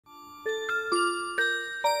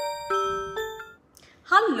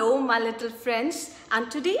Hello my little friends,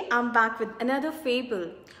 and today I'm back with another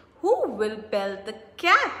fable. Who will bell the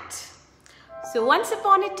cat? So once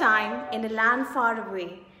upon a time, in a land far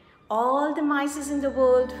away, all the mice in the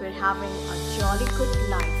world were having a jolly good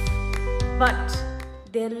life. But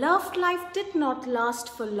their loved life did not last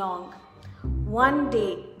for long. One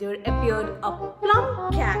day there appeared a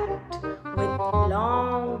plump cat with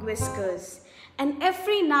long whiskers, and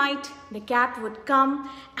every night the cat would come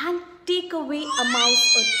and take away a mouse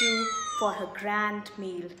or two for her grand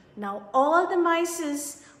meal. Now all the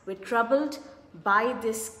mice were troubled by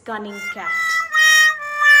this cunning cat.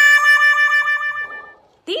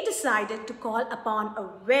 They decided to call upon a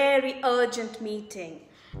very urgent meeting.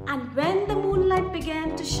 And when the moonlight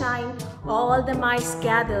began to shine, all the mice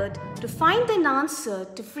gathered to find an answer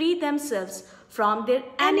to free themselves from their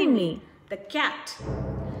enemy, the cat.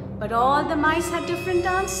 But all the mice had different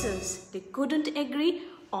answers. They couldn't agree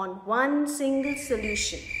on one single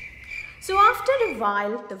solution. So after a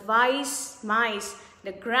while, the wise mice,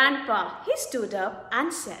 the grandpa, he stood up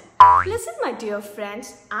and said, "Listen, my dear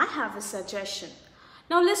friends, I have a suggestion."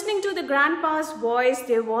 Now listening to the grandpa's voice,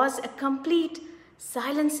 there was a complete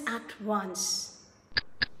silence at once.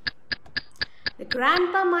 The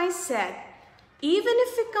grandpa mice said, "Even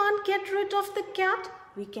if we can't get rid of the cat,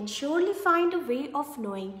 we can surely find a way of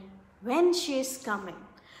knowing when she is coming,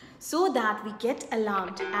 so that we get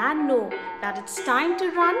alarmed and know that it's time to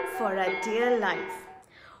run for our dear life."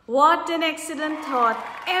 What an excellent thought!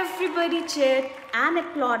 Everybody cheered and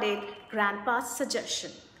applauded Grandpa's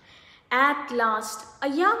suggestion. At last, a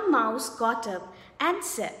young mouse got up and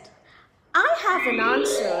said, "I have an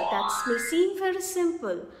answer that may seem very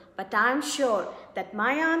simple, but I am sure that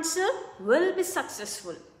my answer will be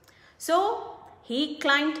successful." So he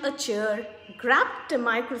climbed a chair, grabbed a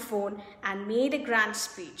microphone and made a grand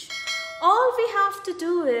speech. "All we have to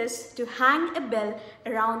do is to hang a bell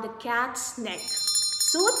around the cat's neck,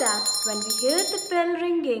 so that when we hear the bell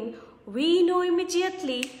ringing, we know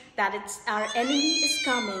immediately that our enemy is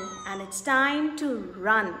coming and it's time to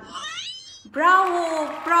run." Bravo,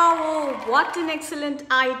 bravo, what an excellent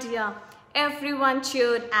idea. Everyone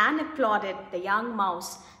cheered and applauded the young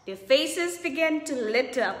mouse. Their faces began to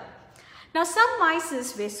lit up. Now some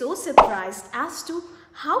mice were so surprised as to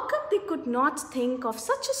how come they could not think of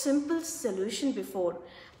such a simple solution before.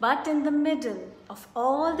 But in the middle of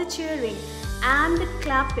all the cheering and the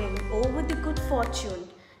clapping over the good fortune,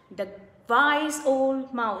 the wise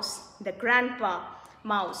old mouse, the grandpa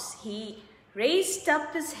mouse, he raised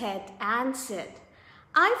up his head and said,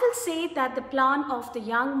 "I will say that the plan of the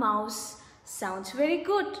young mouse sounds very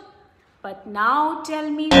good. But now tell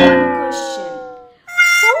me one question.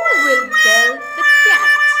 Who will bell the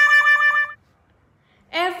cat?"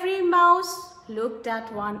 Every mouse looked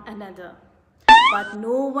at one another, but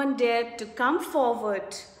no one dared to come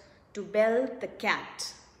forward to bell the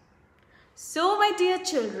cat. So, my dear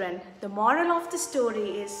children, the moral of the story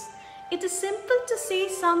is, it is simple to say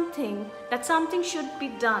that something should be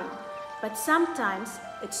done, but sometimes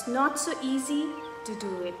it's not so easy to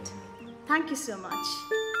do it. Thank you so much.